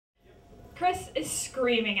Chris is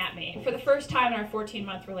screaming at me for the first time in our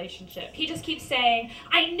 14-month relationship. He just keeps saying,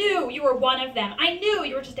 I knew you were one of them. I knew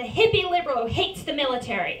you were just a hippie liberal who hates the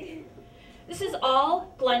military. This is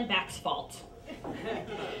all Glenn Beck's fault.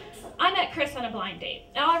 I met Chris on a blind date.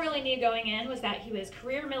 All I really knew going in was that he was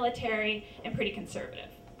career military and pretty conservative.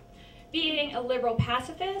 Being a liberal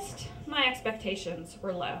pacifist, my expectations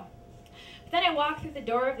were low. But then I walk through the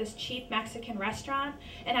door of this cheap Mexican restaurant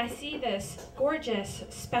and I see this gorgeous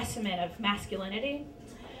specimen of masculinity.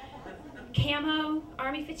 Camo,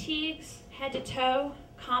 army fatigues, head to toe,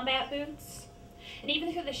 combat boots. And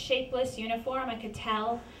even through the shapeless uniform, I could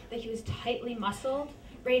tell that he was tightly muscled,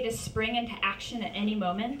 ready to spring into action at any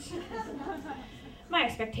moment. My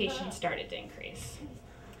expectations started to increase.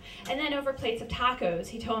 And then over plates of tacos,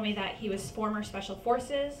 he told me that he was former special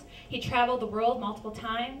forces, he traveled the world multiple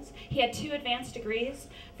times, he had 2 advanced degrees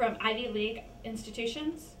from Ivy League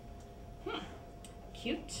institutions.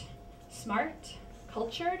 Cute, smart,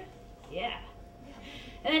 cultured, yeah.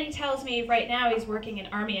 And then he tells me right now he's working in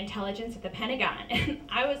Army intelligence at the Pentagon. And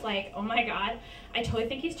I was like, oh my God, I totally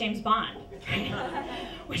think he's James Bond.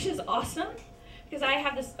 Which is awesome, because I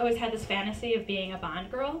have always had this fantasy of being a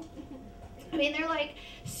Bond girl. I mean, they're like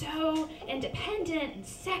so independent and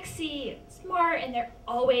sexy and smart, and they're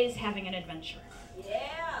always having an adventure.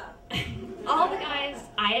 Yeah. All the guys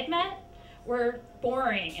I had met were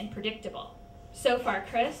boring and predictable. So far,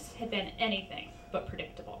 Chris had been anything but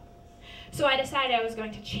predictable. So I decided I was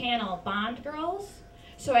going to channel Bond girls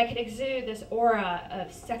so I could exude this aura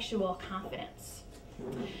of sexual confidence.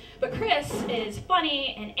 But Chris is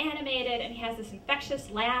funny and animated, and he has this infectious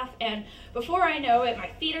laugh, and before I know it, my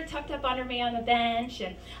feet are tucked up under me on the bench,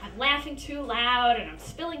 and I'm laughing too loud, and I'm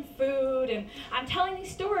spilling food, and I'm telling these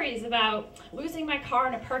stories about losing my car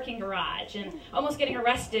in a parking garage, and almost getting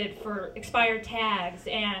arrested for expired tags,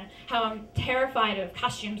 and how I'm terrified of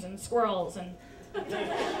costumes and squirrels, and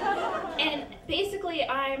basically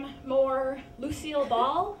I'm more Lucille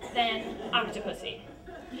Ball than Octopussy.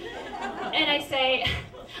 And I say,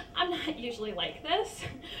 I'm not usually like this,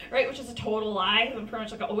 right? Which is a total lie, because I'm pretty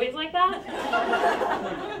much like always like that.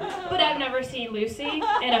 But I've never seen Lucy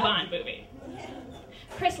in a Bond movie.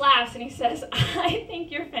 Chris laughs and he says, I think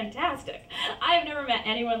you're fantastic. I've never met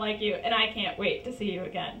anyone like you, and I can't wait to see you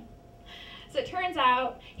again. So it turns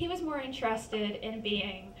out he was more interested in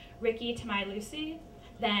being Ricky to my Lucy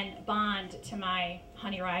than Bond to my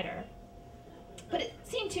Honey Rider. But it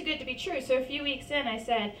seemed too good to be true, so a few weeks in I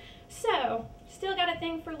said, so, still got a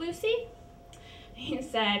thing for Lucy? He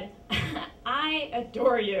said, I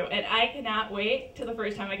adore you, and I cannot wait till the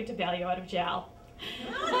first time I get to bail you out of jail.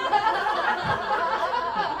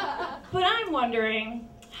 But I'm wondering,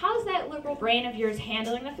 how's that liberal brain of yours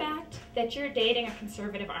handling the fact that you're dating a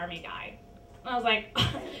conservative army guy? And I was like,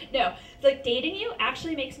 no, like dating you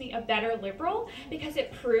actually makes me a better liberal because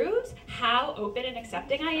it proves how open and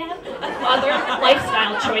accepting I am of other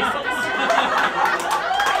lifestyle choices.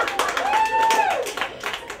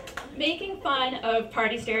 Making fun of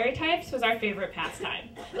party stereotypes was our favorite pastime.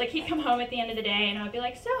 Like he'd come home at the end of the day and I would be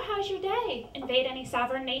like, so how's your day? Invade any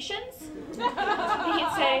sovereign nations? And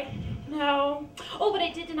he'd say, no. Oh, but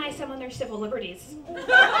I did deny someone their civil liberties.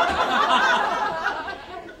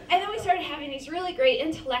 And then we started having these really great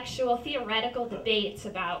intellectual, theoretical debates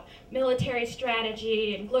about military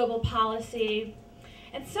strategy and global policy.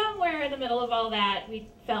 And somewhere in the middle of all that, we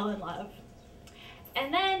fell in love.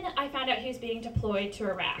 And then I found out he was being deployed to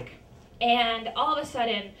Iraq. And all of a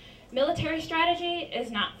sudden, military strategy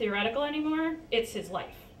is not theoretical anymore, it's his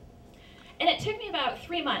life. And it took me about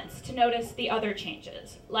 3 months to notice the other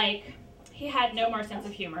changes, like he had no more sense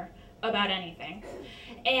of humor about anything.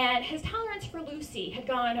 And his tolerance for Lucy had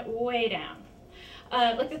gone way down.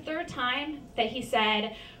 Like the 3rd time that he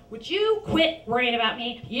said, would you quit worrying about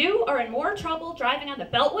me? You are in more trouble driving on the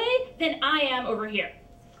Beltway than I am over here.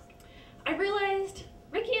 I realized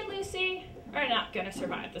Ricky and Lucy are not going to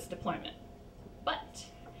survive this deployment. But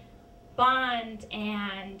Bond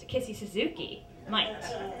and Kissy Suzuki might.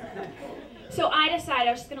 So I decided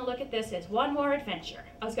I was just going to look at this as one more adventure.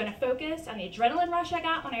 I was going to focus on the adrenaline rush I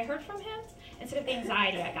got when I heard from him instead of the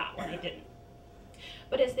anxiety I got when I didn't.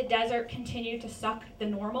 But as the desert continued to suck the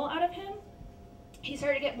normal out of him, he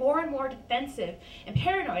started to get more and more defensive and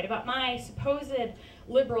paranoid about my supposed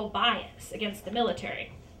liberal bias against the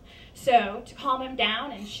military. So to calm him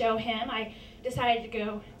down and show him, I decided to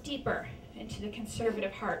go deeper into the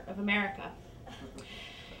conservative heart of America.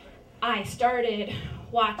 I started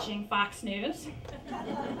watching Fox News.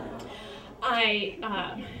 I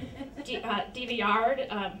DVR'd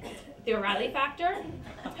The O'Reilly Factor.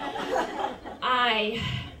 I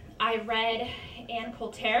read Ann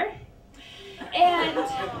Coulter. And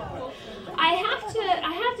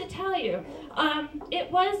I have to tell you,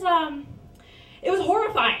 it was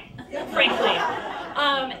horrifying, frankly.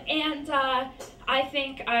 And I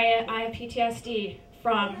think I have PTSD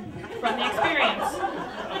from the experience.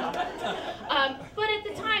 But at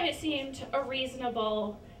the time, it seemed a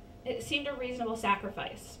reasonable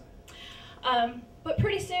sacrifice. But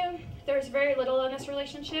pretty soon, there was very little in this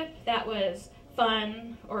relationship that was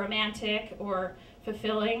fun or romantic or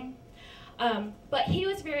fulfilling. But he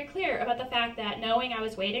was very clear about the fact that knowing I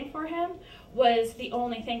was waiting for him was the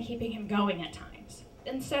only thing keeping him going at times.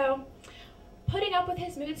 And so putting up with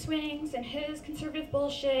his mood swings and his conservative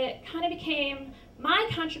bullshit kind of became my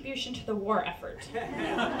contribution to the war effort.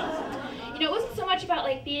 You know, it wasn't so much about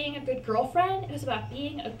like being a good girlfriend, it was about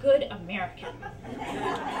being a good American.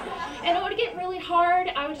 And it would get really hard,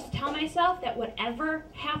 I would just tell myself that whatever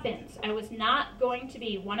happens, I was not going to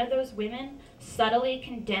be one of those women subtly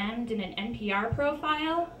condemned in an NPR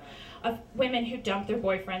profile of women who dump their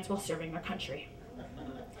boyfriends while serving their country.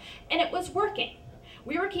 And it was working.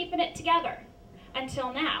 We were keeping it together.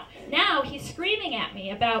 Until now. Now he's screaming at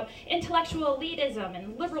me about intellectual elitism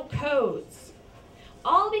and liberal codes.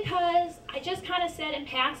 All because I just kind of said in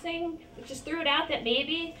passing, just threw it out that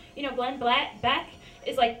maybe, you know, Glenn Beck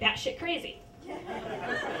is like batshit crazy.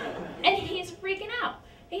 And he's freaking out.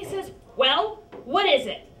 He says, well, what is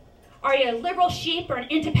it? Are you a liberal sheep or an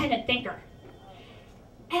independent thinker?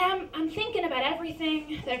 And I'm thinking about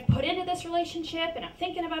everything that I've put into this relationship, and I'm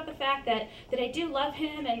thinking about the fact that I do love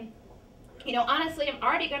him, and you know, honestly, I'm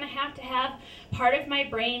already going to have part of my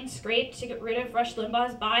brain scraped to get rid of Rush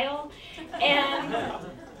Limbaugh's bile. And,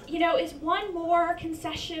 you know, is one more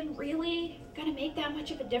concession really going to make that much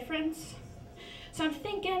of a difference? So I'm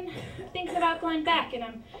thinking about Glenn Beck, and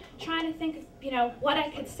I'm trying to think of, you know, what I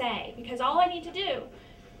could say. Because all I need to do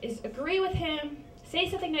is agree with him, say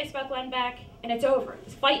something nice about Glenn Beck, and it's over.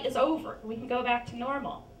 This fight is over. We can go back to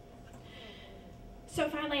normal. So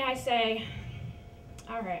finally I say,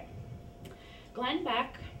 all right. Glenn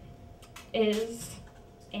Beck is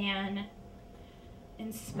an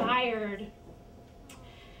inspired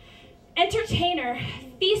entertainer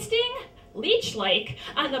feasting leech-like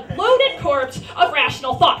on the bloated corpse of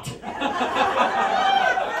rational thought.